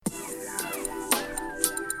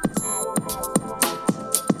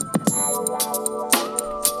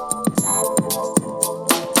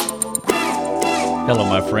Hello,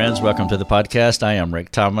 my friends. Welcome to the podcast. I am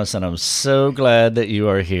Rick Thomas, and I'm so glad that you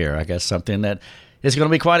are here. I got something that is going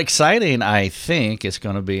to be quite exciting. I think it's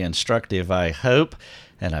going to be instructive, I hope,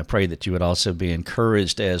 and I pray that you would also be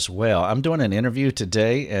encouraged as well. I'm doing an interview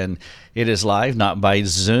today, and it is live, not by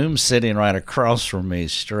Zoom. Sitting right across from me,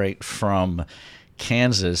 straight from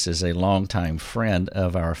Kansas, is a longtime friend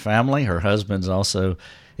of our family. Her husband's also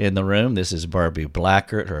in the room. This is Barbie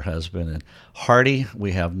Blackert, her husband, and Hardy.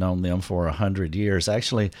 We have known them for 100 years.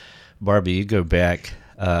 Actually, Barbie, you go back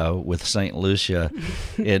with St. Lucia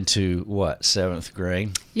into, what, 7th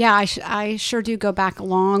grade? Yeah, I sure do go back a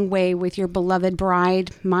long way with your beloved bride,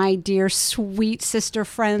 my dear, sweet sister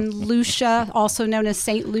friend, Lucia, also known as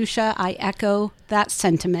St. Lucia. I echo that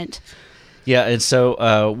sentiment. Yeah, and so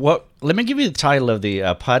let me give you the title of the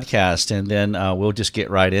podcast, and then we'll just get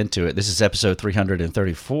right into it. This is episode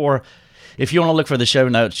 334. If you want to look for the show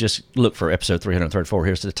notes, just look for episode 334.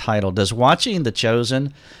 Here's the title: Does watching The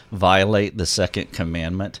Chosen violate the second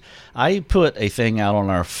commandment? I put a thing out on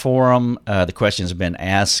our forum. The questions have been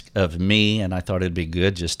asked of me, and I thought it'd be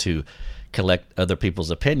good just to collect other people's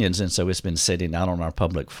opinions, and so it's been sitting out on our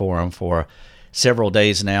public forum for several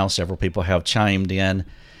days now. Several people have chimed in.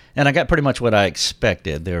 And I got pretty much what I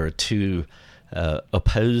expected. There are two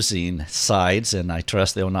opposing sides, and I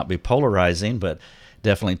trust they'll not be polarizing, but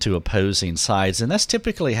definitely two opposing sides. And that's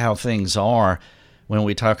typically how things are when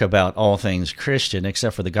we talk about all things Christian,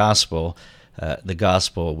 except for the gospel. The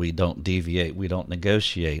gospel, we don't deviate, we don't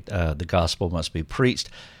negotiate. The gospel must be preached.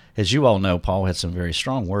 As you all know, Paul had some very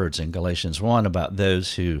strong words in Galatians 1 about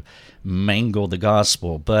those who mangle the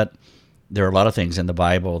gospel. But there are a lot of things in the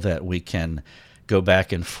Bible that we can go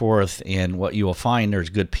back and forth, and what you will find, there's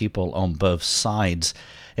good people on both sides.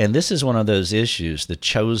 And this is one of those issues. The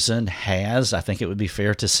Chosen has, I think it would be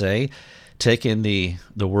fair to say, taken the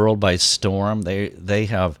world by storm. They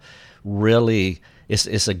have really,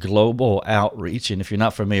 it's a global outreach, and if you're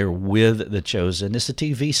not familiar with The Chosen, it's a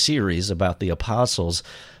TV series about the apostles.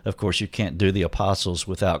 Of course, you can't do the apostles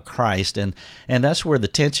without Christ, and that's where the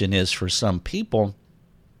tension is for some people,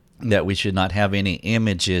 that we should not have any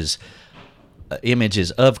images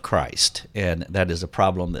of Christ, and that is a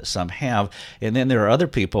problem that some have. And then there are other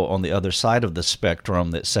people on the other side of the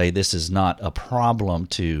spectrum that say this is not a problem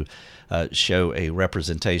to show a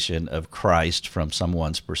representation of Christ from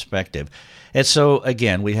someone's perspective. And so,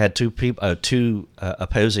 again, we had two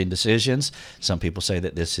opposing decisions. Some people say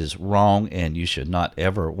that this is wrong and you should not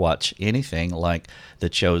ever watch anything like The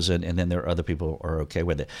Chosen, and then there are other people who are okay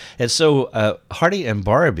with it. And so Hardy and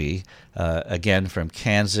Barbie, again from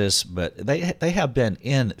Kansas, but they have been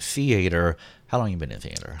in theater. How long have you been in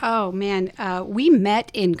theater? Oh, man. We met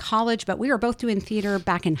in college, but we were both doing theater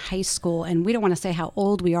back in high school, and we don't want to say how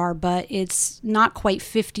old we are, but it's not quite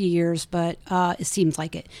 50 years, but it seems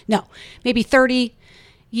like it. No, maybe 30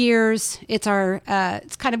 years. It's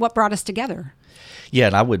kind of what brought us together. Yeah,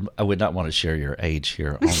 and I would not want to share your age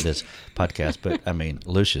here on this podcast, but I mean,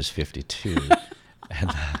 Lucia's 52, and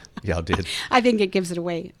y'all did. I think it gives it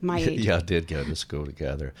away, my age. Y'all did go to school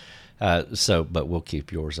together. But we'll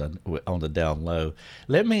keep yours on the down low.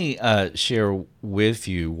 Let me share with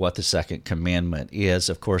you what the second commandment is.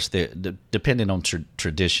 Of course, depending on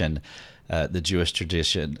tradition, the Jewish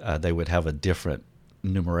tradition, they would have a different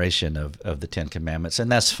numeration of the Ten Commandments,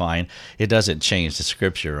 and that's fine. It doesn't change the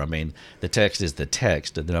Scripture. I mean, the text is the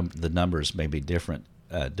text. The numbers may be different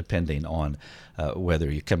depending on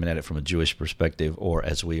whether you're coming at it from a Jewish perspective or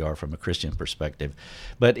as we are from a Christian perspective.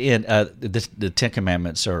 But in the Ten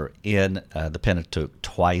Commandments are in the Pentateuch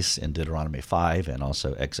twice, in Deuteronomy 5 and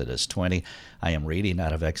also Exodus 20. I am reading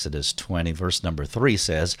out of Exodus 20. Verse number 3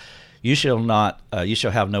 says, you shall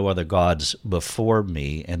have no other gods before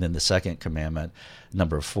me. And then the second commandment,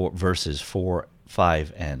 number 4, verses 4,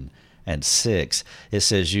 5, and 6, it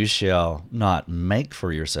says, you shall not make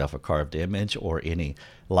for yourself a carved image or any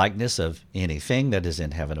likeness of anything that is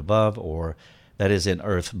in heaven above, or that is in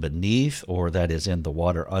earth beneath, or that is in the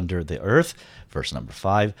water under the earth. Verse number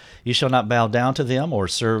 5, you shall not bow down to them or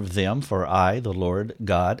serve them, for I, the Lord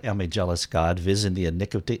God, am a jealous God, visiting the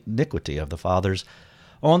iniquity of the fathers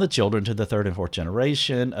on the children to the third and fourth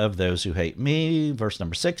generation of those who hate me. Verse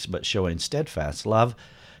number 6, but showing steadfast love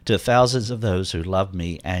to thousands of those who love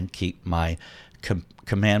me and keep my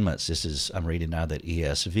commandments. I'm reading now that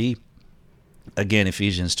ESV. Again,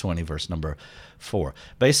 Ephesians 20, verse number 4.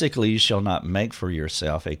 Basically, you shall not make for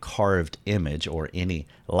yourself a carved image or any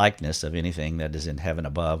likeness of anything that is in heaven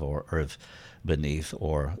above or earth beneath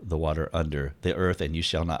or the water under the earth, and you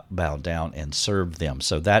shall not bow down and serve them.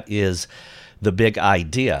 So that is the big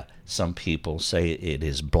idea. Some people say it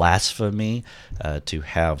is blasphemy to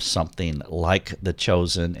have something like The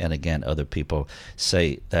Chosen, and again, other people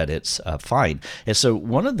say that it's fine. And so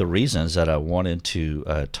one of the reasons that I wanted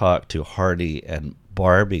to talk to Hardy and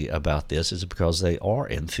Barbie about this is because they are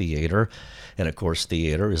in theater. And of course,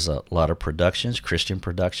 theater is a lot of productions, Christian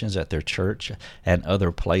productions at their church and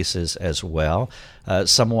other places as well.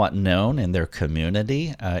 Somewhat known in their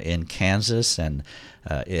community in Kansas, and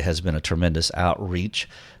it has been a tremendous outreach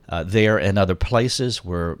there and other places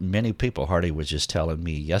where many people, Hardy was just telling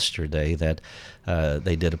me yesterday that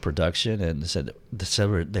they did a production and said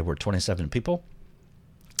there were 27 people.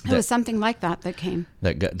 It was something like that came.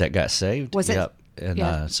 That got saved. Was it? Yep. And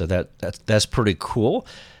Yeah. so that's pretty cool.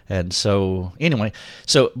 And so anyway,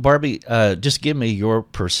 so Barbie, just give me your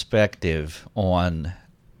perspective on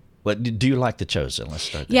what do you like The Chosen? Let's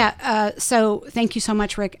start there. Yeah. So thank you so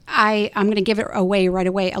much, Rick. I'm going to give it away right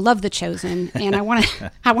away. I love The Chosen, and I want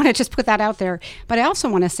to just put that out there. But I also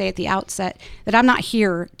want to say at the outset that I'm not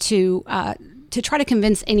here to try to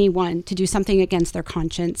convince anyone to do something against their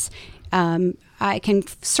conscience. I can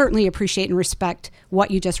certainly appreciate and respect what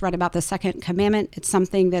you just read about the second commandment. It's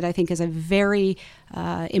something that I think is a very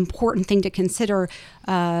important thing to consider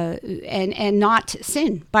and not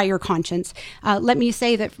sin by your conscience. Let me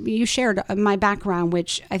say that you shared my background,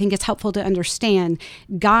 which I think is helpful to understand.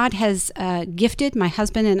 God has gifted my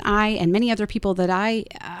husband and I and many other people that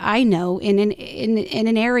I know in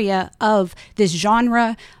an area of this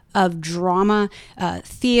genre of drama,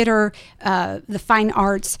 theater, the fine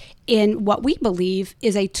arts, in what we believe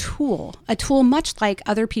is a tool much like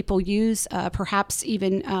other people use, perhaps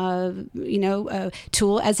even,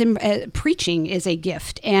 tool as in preaching is a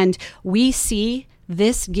gift. And we see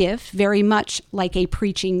this gift very much like a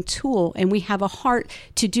preaching tool. And we have a heart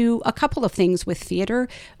to do a couple of things with theater,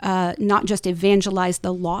 not just evangelize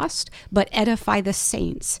the lost, but edify the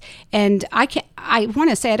saints. And I want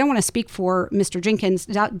to say, I don't want to speak for Mr. Jenkins.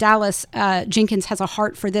 Dallas Jenkins has a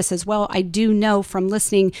heart for this as well. I do know from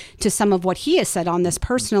listening to some of what he has said on this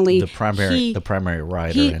personally. The primary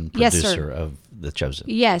writer and producer of The Chosen.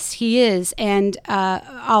 Yes, he is. And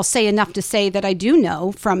I'll say enough to say that I do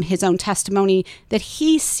know from his own testimony that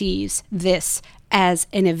he sees this as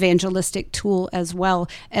an evangelistic tool as well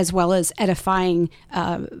as edifying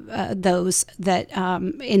those that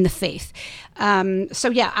in the faith.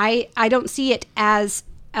 I don't see it as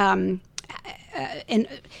that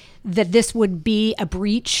this would be a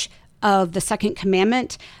breach of the second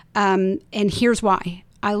commandment. And here's why.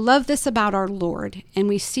 I love this about our Lord, and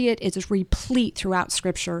we see it is replete throughout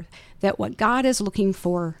Scripture, that what God is looking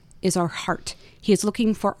for is our heart. He is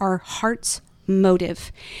looking for our heart's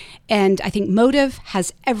motive. And I think motive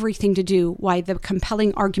has everything to do why the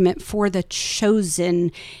compelling argument for The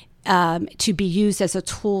Chosen to be used as a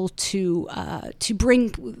tool to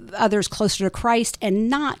bring others closer to Christ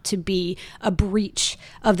and not to be a breach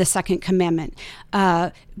of the second commandment.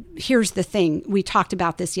 Here's the thing. We talked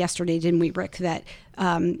about this yesterday, didn't we, Rick? That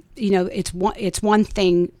it's one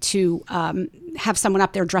thing to have someone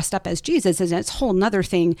up there dressed up as Jesus, and it's a whole nother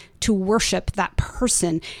thing to worship that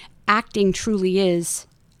person. Acting truly is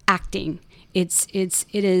acting. It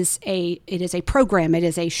is a program. It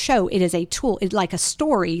is a show. It is a tool. It's like a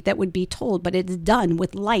story that would be told, but it's done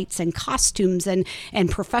with lights and costumes and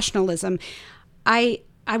professionalism. I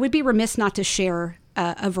would be remiss not to share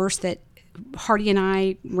a verse that Hardy and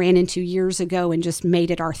I ran into years ago and just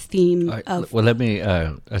made it our theme. Well, let me.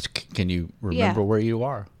 Can you remember where you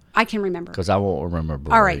are? I can remember, because I won't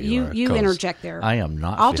remember. All right, you interject there. I am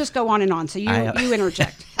not. I'll just go on and on. So you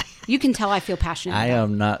interject. You can tell I feel passionate. I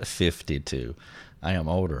am not 52. I am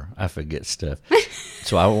older. I forget stuff.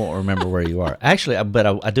 So I won't remember where you are. Actually, but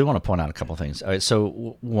I do want to point out a couple of things. All right,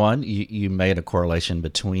 so one, you made a correlation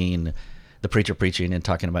between the preacher preaching and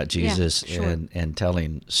talking about Jesus, yeah, sure. and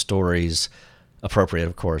telling stories, appropriate,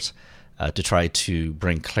 of course, to try to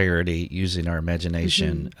bring clarity using our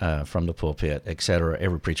imagination from the pulpit, et cetera.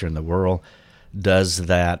 Every preacher in the world does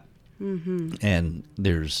that. Mm-hmm. And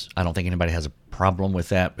I don't think anybody has a problem with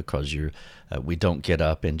that, because we don't get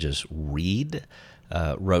up and just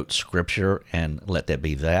wrote scripture and let that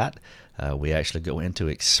be that. We actually go into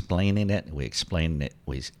explaining it. We explain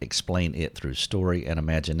it through story and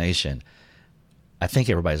imagination. I think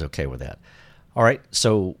everybody's okay with that. All right.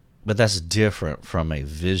 So, but that's different from a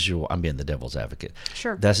visual. I'm being the devil's advocate.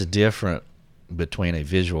 Sure. That's different between a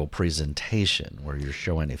visual presentation where you're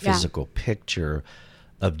showing a physical picture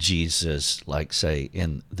of Jesus, like, say,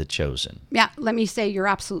 in The Chosen. Yeah, let me say you're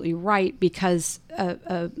absolutely right, because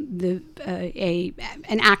an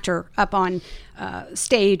actor up on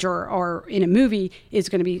stage or in a movie is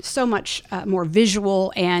going to be so much more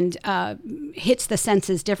visual and hits the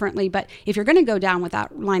senses differently. But if you're going to go down with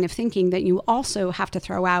that line of thinking, then you also have to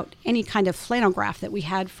throw out any kind of flannel graph that we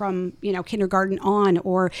had from kindergarten on,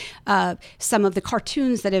 or some of the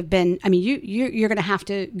cartoons that have been. I mean, you're going to have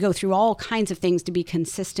to go through all kinds of things to be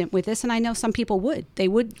consistent with this. And I know some people would. They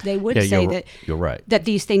would say that you're right, that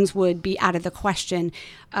these things would be out of the question.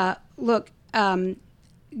 Look,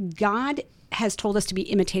 God has told us to be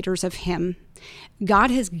imitators of him.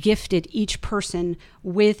 God has gifted each person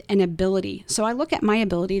with an ability. So I look at my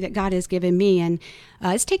ability that God has given me, and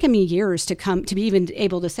it's taken me years to be even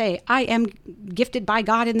able to say, I am gifted by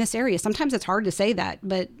God in this area. Sometimes it's hard to say that,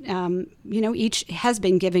 but each has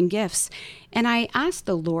been given gifts. And I asked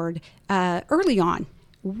the Lord early on,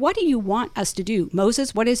 what do you want us to do?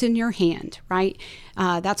 Moses, what is in your hand, right?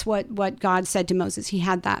 That's what God said to Moses. He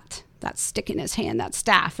had that stick in his hand, that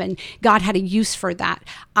staff, and God had a use for that.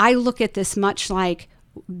 I look at this much like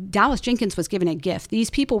Dallas Jenkins was given a gift. These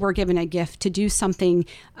people were given a gift to do something,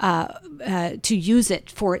 to use it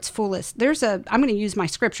for its fullest. I'm going to use my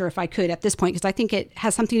scripture if I could at this point, because I think it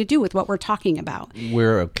has something to do with what we're talking about.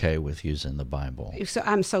 We're okay with using the Bible. So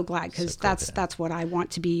I'm so glad, because that's what I want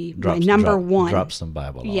to be my number one. Drop some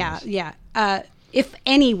Bible on us. Yeah. If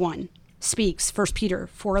anyone speaks, 1 Peter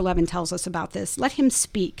 4:11 tells us about this, let him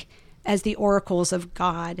speak as the oracles of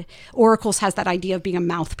God. Oracles has that idea of being a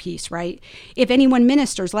mouthpiece, right? If anyone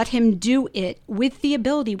ministers, let him do it with the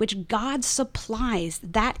ability which God supplies,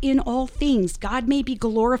 that in all things God may be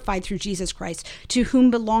glorified through Jesus Christ, to whom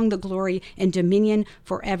belong the glory and dominion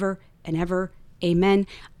forever and ever. Amen.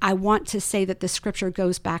 I want to say that the scripture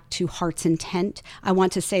goes back to heart's intent. I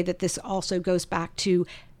want to say that this also goes back to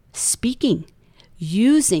speaking,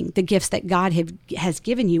 using the gifts that God has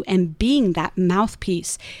given you, and being that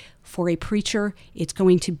mouthpiece. For a preacher, it's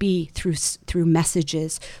going to be through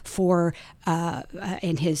messages,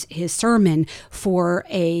 and his sermon. For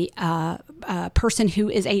a person who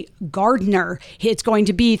is a gardener, it's going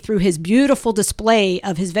to be through his beautiful display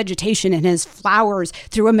of his vegetation and his flowers.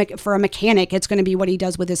 For a mechanic, it's going to be what he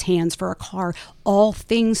does with his hands. For a car, all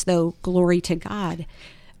things, though, glory to God.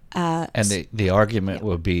 And the argument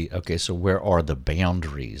would be, okay, so where are the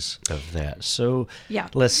boundaries of that? So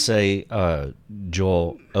let's say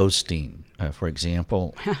Joel Osteen, for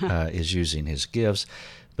example, is using his gifts,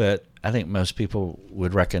 but I think most people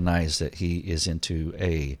would recognize that he is into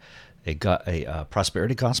a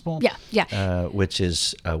prosperity gospel, which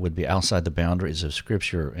would be outside the boundaries of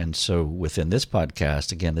Scripture. And so within this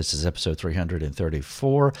podcast, again, this is episode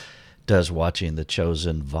 334, does watching The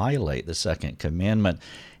Chosen violate the second commandment?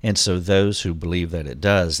 And so those who believe that it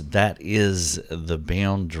does, that is the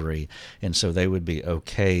boundary. And so they would be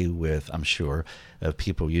okay with, I'm sure, of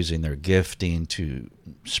people using their gifting to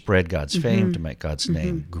spread God's fame, to make God's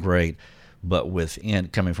name great. But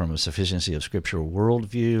coming from a sufficiency of scriptural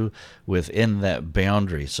worldview, within that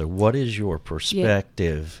boundary. So what is your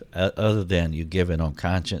perspective, other than you give it on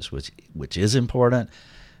conscience, which is important?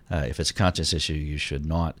 If it's a conscience issue, you should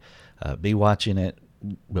not be watching it.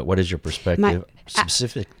 But what is your perspective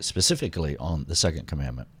specifically on the second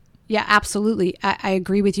commandment? Yeah, absolutely. I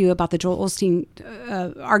agree with you about the Joel Osteen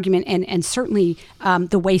argument, and certainly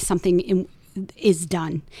the way something is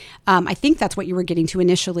done. I think that's what you were getting to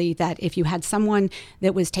initially, that if you had someone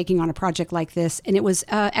that was taking on a project like this, and it was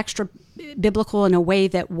extra biblical in a way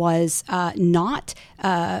that was not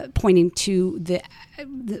pointing to the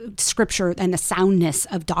scripture and the soundness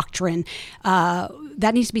of doctrine,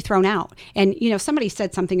 that needs to be thrown out. And, somebody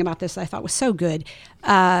said something about this that I thought was so good.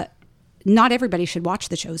 Not everybody should watch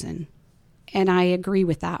The Chosen. And I agree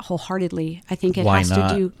with that wholeheartedly. I think it has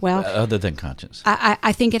to do, other than conscience.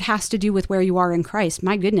 I think it has to do with where you are in Christ.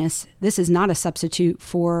 My goodness, this is not a substitute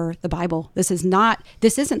for the Bible. This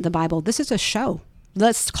isn't the Bible. This is a show.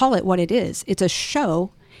 Let's call it what it is. It's a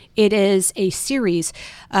show. It is a series.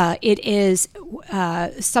 It is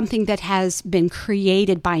something that has been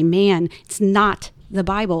created by man. It's not the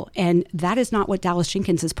Bible. And that is not what Dallas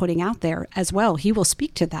Jenkins is putting out there as well. He will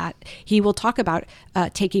speak to that. He will talk about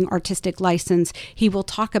taking artistic license. He will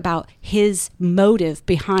talk about his motive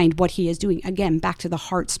behind what he is doing. Again, back to the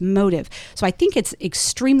heart's motive. So I think it's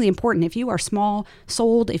extremely important. If you are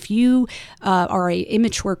small-souled, if you are an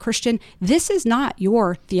immature Christian, this is not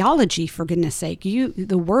your theology, for goodness sake.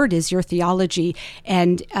 The word is your theology.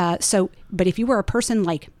 And but if you were a person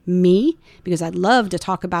like me, because I'd love to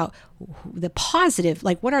talk about the positive,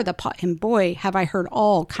 like what are and boy, have I heard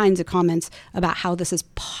all kinds of comments about how this has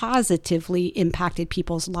positively impacted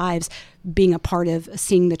people's lives being a part of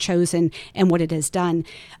seeing The Chosen and what it has done.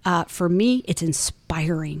 For me, it's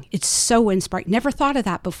inspiring. It's so inspiring. Never thought of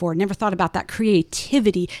that before. Never thought about that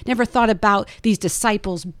creativity. Never thought about these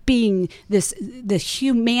disciples being the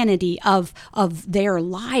humanity of their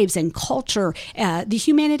lives and culture, the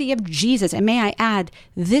humanity of Jesus. And may I add,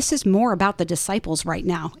 this is more about the disciples right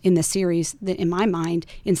now in the series, than, in my mind,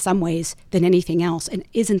 in some ways, than anything else. And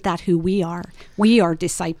isn't that who we are? We are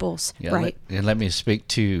disciples, right? And let me speak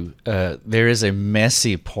to, there is a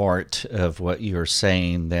messy part of what you're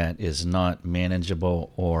saying that is not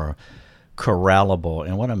manageable or corrallable.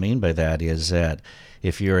 And what I mean by that is that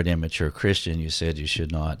if you're an immature Christian, you said you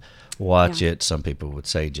should not watch it. Some people would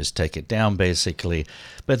say just take it down, basically.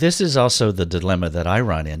 But this is also the dilemma that I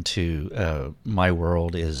run into. My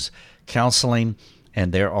world is counseling,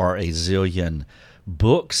 and there are a zillion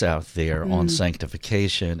books out there on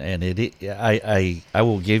sanctification, and I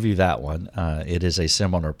will give you that one. It is a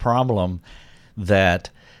similar problem that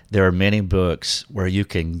there are many books where you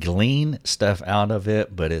can glean stuff out of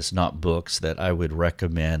it, but it's not books that I would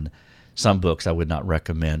recommend. Some books I would not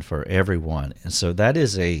recommend for everyone. And so that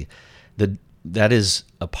is a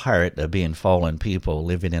part of being fallen people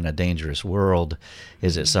living in a dangerous world,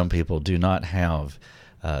 is that some people do not have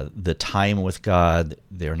the time with God.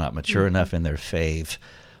 They're not mature enough in their faith,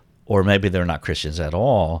 or maybe they're not Christians at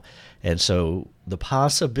all. And so the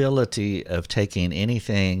possibility of taking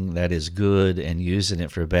anything that is good and using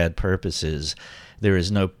it for bad purposes, there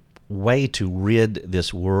is no way to rid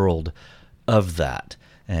this world of that.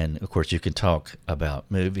 And of course, you can talk about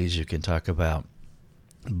movies, you can talk about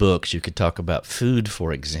books, you could talk about food,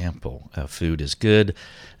 for example. Food is good,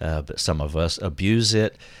 but some of us abuse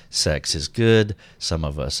it. Sex is good, some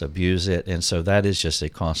of us abuse it. And so that is just a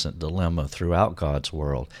constant dilemma throughout God's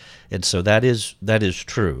world. And so that is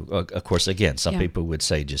true. Of course, again, some people would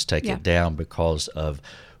say just take it down because of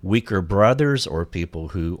weaker brothers or people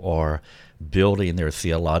who are building their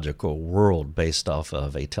theological world based off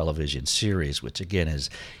of a television series, which again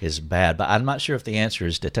is bad. But I'm not sure if the answer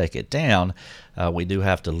is to take it down. We do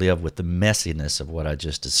have to live with the messiness of what I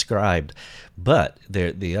just described. But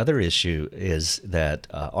the other issue is that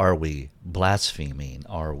are we blaspheming?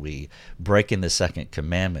 Are we breaking the second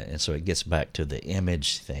commandment? And so it gets back to the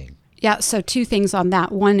image thing. Yeah, so two things on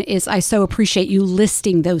that. One is I so appreciate you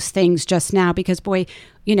listing those things just now because, boy,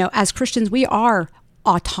 as Christians, we are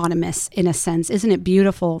autonomous in a sense. Isn't it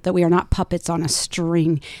beautiful that we are not puppets on a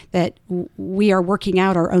string, that we are working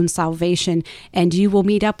out our own salvation, and you will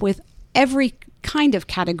meet up with every kind of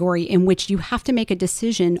category in which you have to make a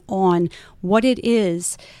decision on what it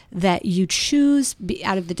is that you choose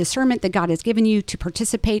out of the discernment that God has given you to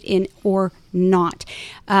participate in or not.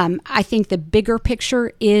 I think the bigger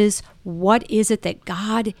picture is, what is it that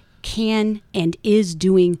God can and is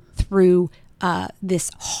doing through this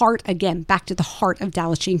heart, again, back to the heart of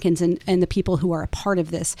Dallas Jenkins and the people who are a part of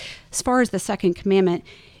this. As far as the second commandment,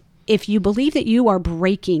 if you believe that you are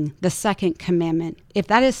breaking the second commandment, if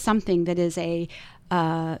that is something that is a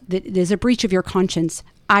breach of your conscience,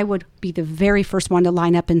 I would be the very first one to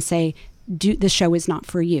line up and say, the show is not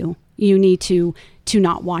for you. You need to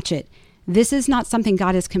not watch it. This is not something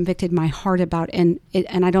God has convicted my heart about, and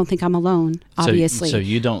I don't think I'm alone, obviously. So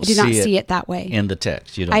you don't I do not see it that way. In the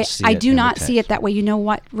text. You don't see it I do in not the text. see it that way. You know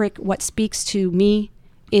what, Rick? What speaks to me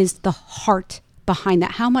is the heart behind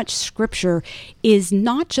that. How much Scripture is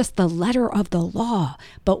not just the letter of the law,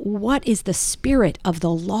 but what is the spirit of the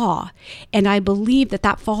law? And I believe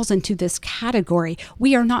that falls into this category.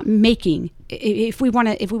 We are not making. If we want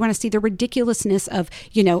to see the ridiculousness of,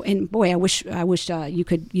 and boy, I wish you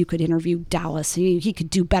could interview Dallas. He could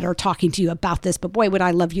do better talking to you about this. But boy, would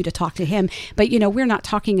I love you to talk to him. But we're not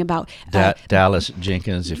talking about Dallas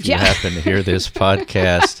Jenkins. If you happen to hear this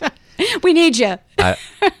podcast, we need you.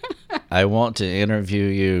 I want to interview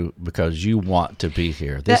you because you want to be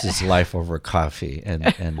here. This is Life Over Coffee,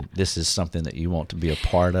 and this is something that you want to be a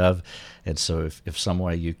part of. And so if some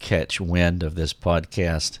way you catch wind of this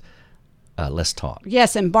podcast, let's talk.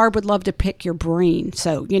 Yes, and Barb would love to pick your brain.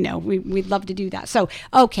 So, we'd love to do that. So,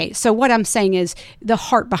 okay, so what I'm saying is the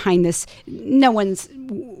heart behind this, no one's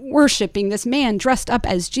worshiping this man dressed up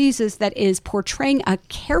as Jesus that is portraying a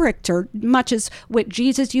character, much as what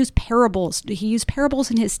Jesus used parables. He used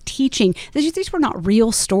parables in his teaching. These were not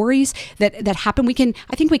real stories that happened.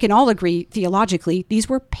 I think we can all agree theologically, these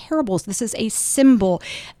were parables. This is a symbol.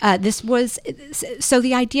 So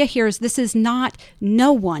the idea here is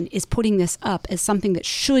no one is putting this up as something that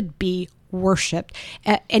should be worshipped.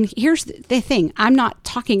 And here's the thing. I'm not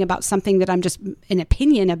talking about something that I'm just an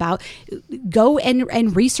opinion about. Go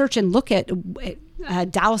and research and look at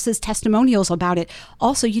Dallas's testimonials about it.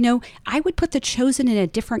 Also, I would put The Chosen in a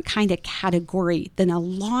different kind of category than a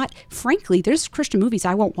lot. Frankly, there's Christian movies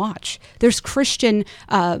I won't watch. There's Christian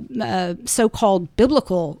so-called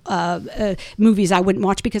biblical movies I wouldn't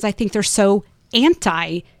watch because I think they're so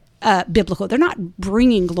anti-biblical. They're not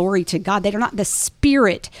bringing glory to God. They're not the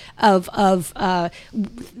spirit of the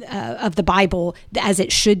Bible as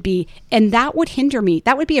it should be, and that would hinder me.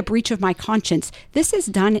 That would be a breach of my conscience. This is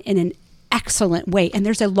done in an excellent way, and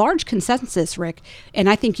there's a large consensus, Rick, and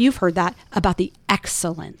I think you've heard that about the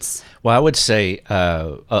excellence. Well, I would say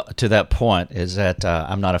to that point is that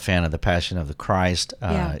I'm not a fan of The Passion of the Christ.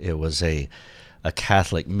 It was a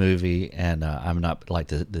Catholic movie, and I'm not like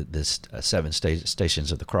this Seven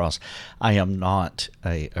Stations of the Cross. I am not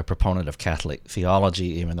a proponent of Catholic theology,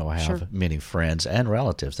 even though I have many friends and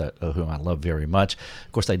relatives whom I love very much.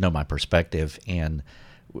 Of course, they know my perspective, and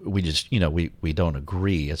we just, we don't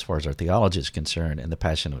agree as far as our theology is concerned. In The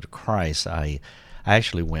Passion of the Christ, I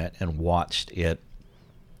actually went and watched it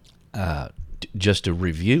just to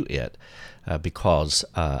review it because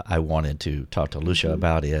I wanted to talk to Lucia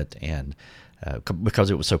about it, and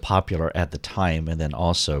because it was so popular at the time, and then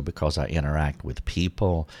also because I interact with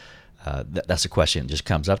people. That's a question that just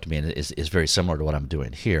comes up to me, and it's very similar to what I'm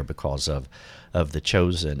doing here because of The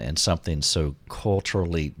Chosen, and something so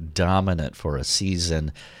culturally dominant for a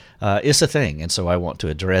season. It's a thing, and so I want to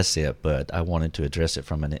address it, but I wanted to address it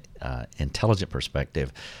from an intelligent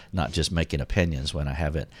perspective, not just making opinions when I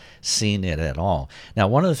haven't seen it at all. Now,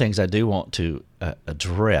 one of the things I do want to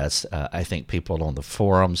address, I think people on the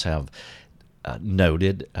forums have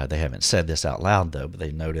noted, they haven't said this out loud though, but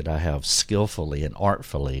they noted I have skillfully and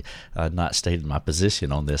artfully not stated my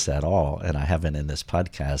position on this at all, and I haven't in this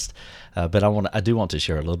podcast. But I do want to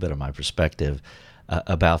share a little bit of my perspective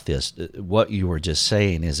about this. What you were just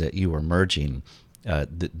saying is that you were merging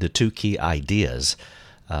the two key ideas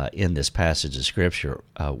in this passage of Scripture.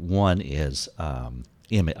 One is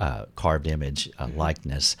carved image,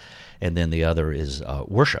 likeness, and then the other is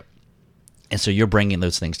worship. And so you're bringing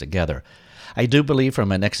those things together. I do believe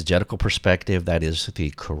from an exegetical perspective that is the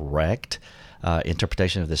correct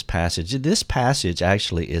interpretation of this passage. This passage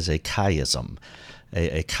actually is a chiasm.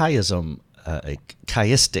 A chiasm, a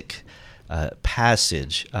chiastic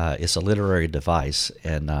passage is a literary device,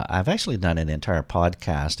 and I've actually done an entire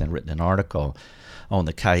podcast and written an article on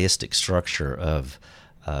the chiastic structure of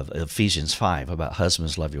Ephesians 5 about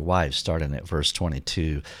husbands love your wives, starting at verse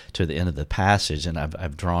 22 to the end of the passage, and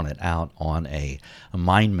I've drawn it out on a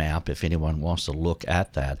mind map if anyone wants to look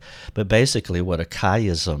at that. But basically what a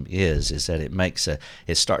chiasm is that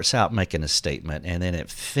it starts out making a statement, and then it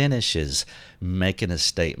finishes making a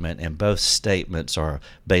statement, and both statements are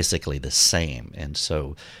basically the same. And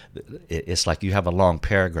so it's like you have a long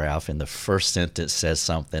paragraph, and the first sentence says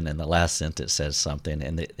something, and the last sentence says something,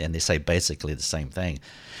 and they say basically the same thing.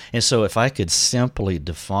 And so if I could simply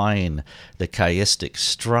define the chiastic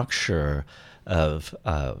structure of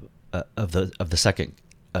the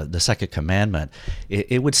second commandment,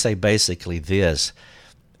 it would say basically this: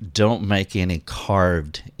 don't make any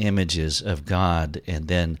carved images of God, and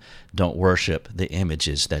then don't worship the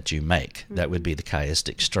images that you make. That would be the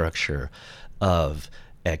chiastic structure of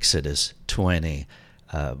Exodus 20,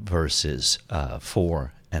 verses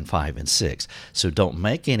 4 and 5 and 6. So don't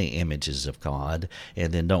make any images of God,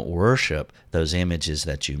 and then don't worship those images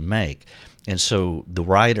that you make. And so the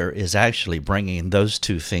writer is actually bringing those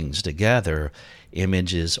two things together: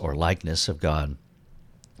 images or likeness of God.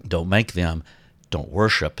 Don't make them, don't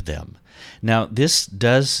worship them. Now, this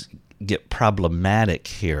does get problematic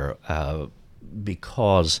here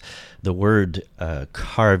because the word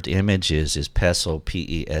carved images is pesel,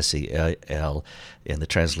 P-E-S-E-L, in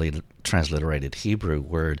the transliterated Hebrew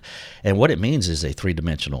word. And what it means is a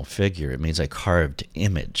three-dimensional figure. It means a carved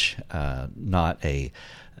image, not a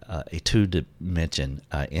two-dimension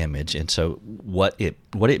image. And so what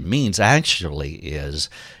it means actually is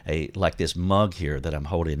like this mug here that I'm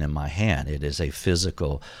holding in my hand. It is a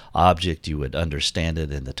physical object. You would understand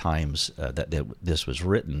it in the times that this was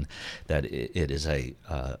written, that it is a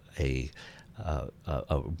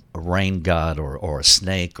rain god or a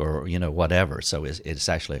snake or whatever. So it's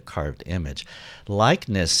actually a carved image.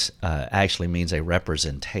 Likeness actually means a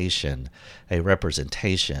representation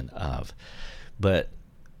of. But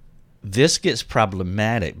this gets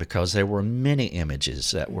problematic because there were many images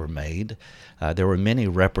that were made. There were many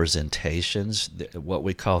representations, what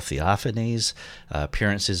we call theophanies,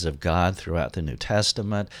 appearances of God throughout the New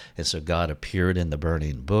Testament. And so God appeared in the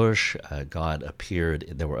burning bush. God appeared,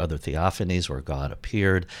 there were other theophanies where God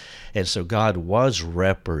appeared. And so God was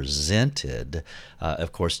represented.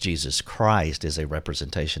 Of course, Jesus Christ is a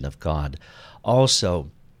representation of God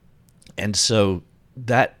also. And so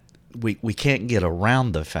that we can't get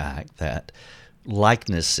around the fact that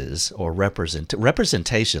likenesses or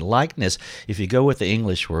representation, likeness, if you go with the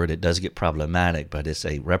English word, it does get problematic, but it's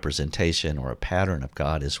a representation or a pattern of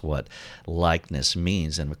God is what likeness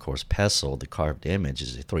means. And of course, pesel, the carved image,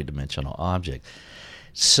 is a three-dimensional object.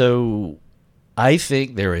 So I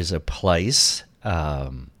think there is a place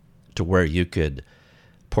to where you could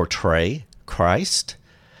portray Christ,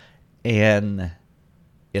 and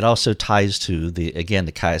it also ties to the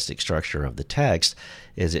chiastic structure of the text.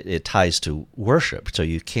 Is it ties to worship, so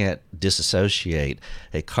you can't disassociate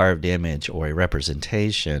a carved image or a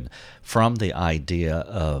representation from the idea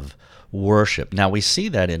of worship. Now we see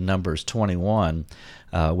that in Numbers 21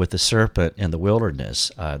 with the serpent in the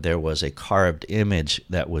wilderness. There was a carved image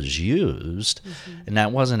that was used, and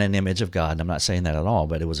that wasn't an image of God. I'm not saying that at all,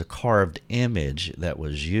 but it was a carved image that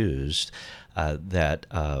was used that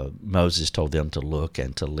Moses told them to look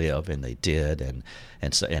and to live, and they did, and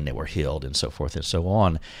they were healed, and so forth and so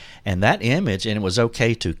on. And that image, and it was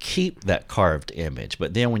okay to keep that carved image.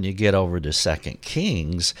 But then when you get over to 2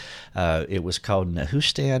 Kings, it was called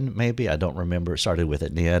Nehushtan, maybe. I don't remember. It started with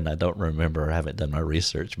an N. I don't remember. I haven't done my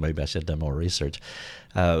research. Maybe I should have done more research.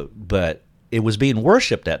 But it was being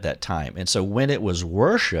worshipped at that time. And so when it was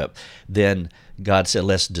worship, then God said,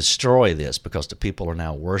 let's destroy this, because the people are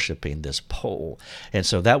now worshiping this pole. And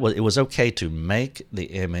so it was okay to make the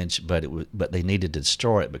image, but they needed to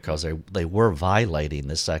destroy it because they were violating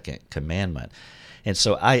the second commandment. And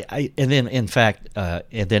so and then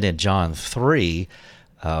in John 3,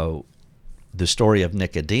 the story of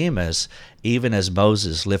Nicodemus, even as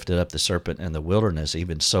Moses lifted up the serpent in the wilderness,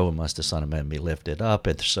 even so must the Son of Man be lifted up.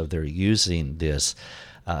 And so they're using this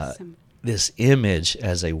image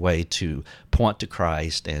as a way to point to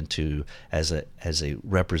Christ and to as an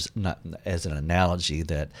analogy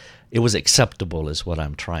that it was acceptable, is what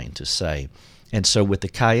I'm trying to say. And so with the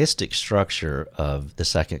chiastic structure of the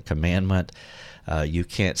second commandment, you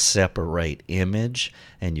can't separate image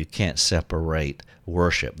and you can't separate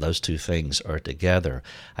worship. Those two things are together.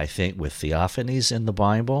 I think with theophanies in the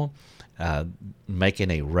Bible,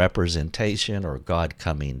 making a representation or God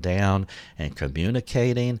coming down and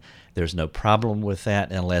communicating, there's no problem with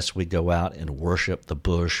that unless we go out and worship the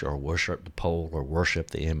bush or worship the pole or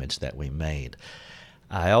worship the image that we made.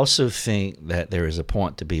 I also think that there is a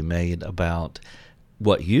point to be made about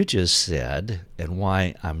what you just said, and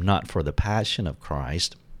why I'm not for the Passion of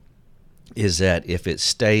Christ, is that if it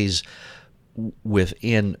stays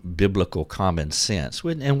within biblical common sense,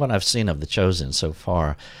 and what I've seen of the Chosen so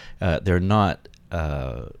far, they're not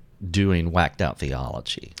doing whacked out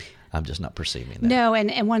theology. I'm just not perceiving that. No,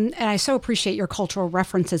 and I so appreciate your cultural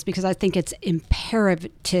references, because I think it's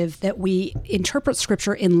imperative that we interpret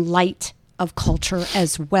Scripture in light of culture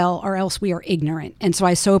as well, or else we are ignorant. And so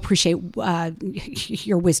I so appreciate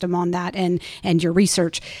your wisdom on that and your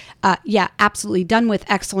research. Yeah, absolutely, done with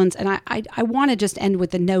excellence. And I want to just end with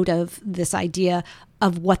the note of this idea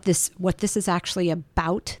of what this is actually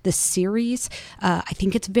about, the series. I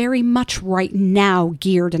think it's very much right now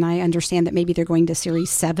geared, and I understand that maybe they're going to series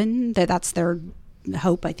 7, that's their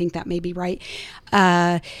hope. I think that may be right.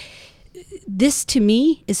 This to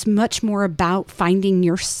me is much more about finding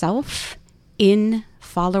yourself in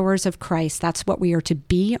followers of Christ. That's what we are to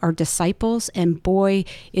be, our disciples. And boy,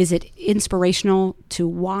 is it inspirational to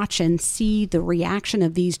watch and see the reaction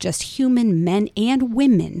of these just human men and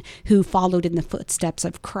women who followed in the footsteps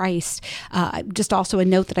of Christ. Just also a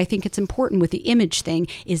note that I think it's important with the image thing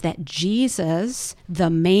is that Jesus,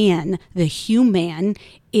 the man, the human,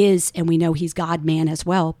 is, and we know he's God-man as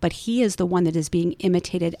well, but he is the one that is being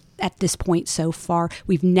imitated at this point so far.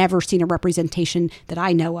 We've never seen a representation that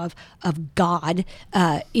I know of God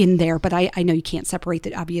in there, but I know you can't separate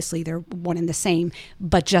that. Obviously, they're one and the same,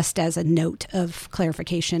 but just as a note of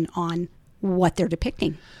clarification on what they're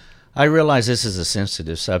depicting. I realize this is a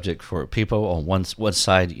sensitive subject for people. On one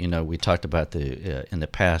side, we talked about in the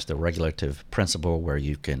past the regulative principle where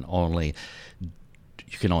you can only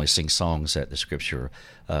sing songs that the Scripture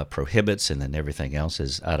prohibits, and then everything else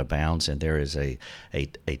is out of bounds. And there is a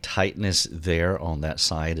tightness there on that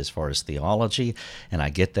side as far as theology, and I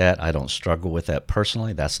get that. I don't struggle with that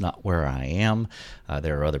personally. That's not where I am.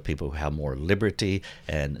 There are other people who have more liberty,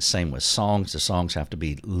 and same with songs. The songs have to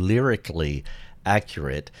be lyrically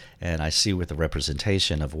accurate, and I see with the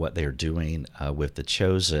representation of what they're doing with The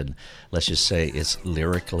Chosen, let's just say it's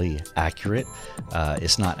lyrically accurate.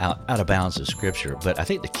 It's not out of bounds of Scripture. But I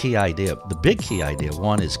think the big key idea,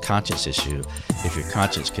 one is conscience issue. If your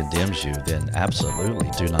conscience condemns you, then absolutely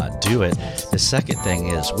do not do it. The second thing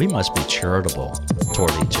is we must be charitable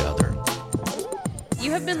toward each other. You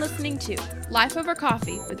have been listening to Life Over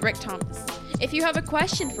Coffee with Rick Thomas. If you have a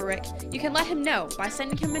question for Rick, you can let him know by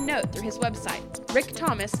sending him a note through his website,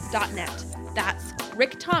 rickthomas.net. That's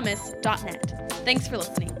rickthomas.net. Thanks for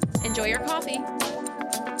listening. Enjoy your coffee.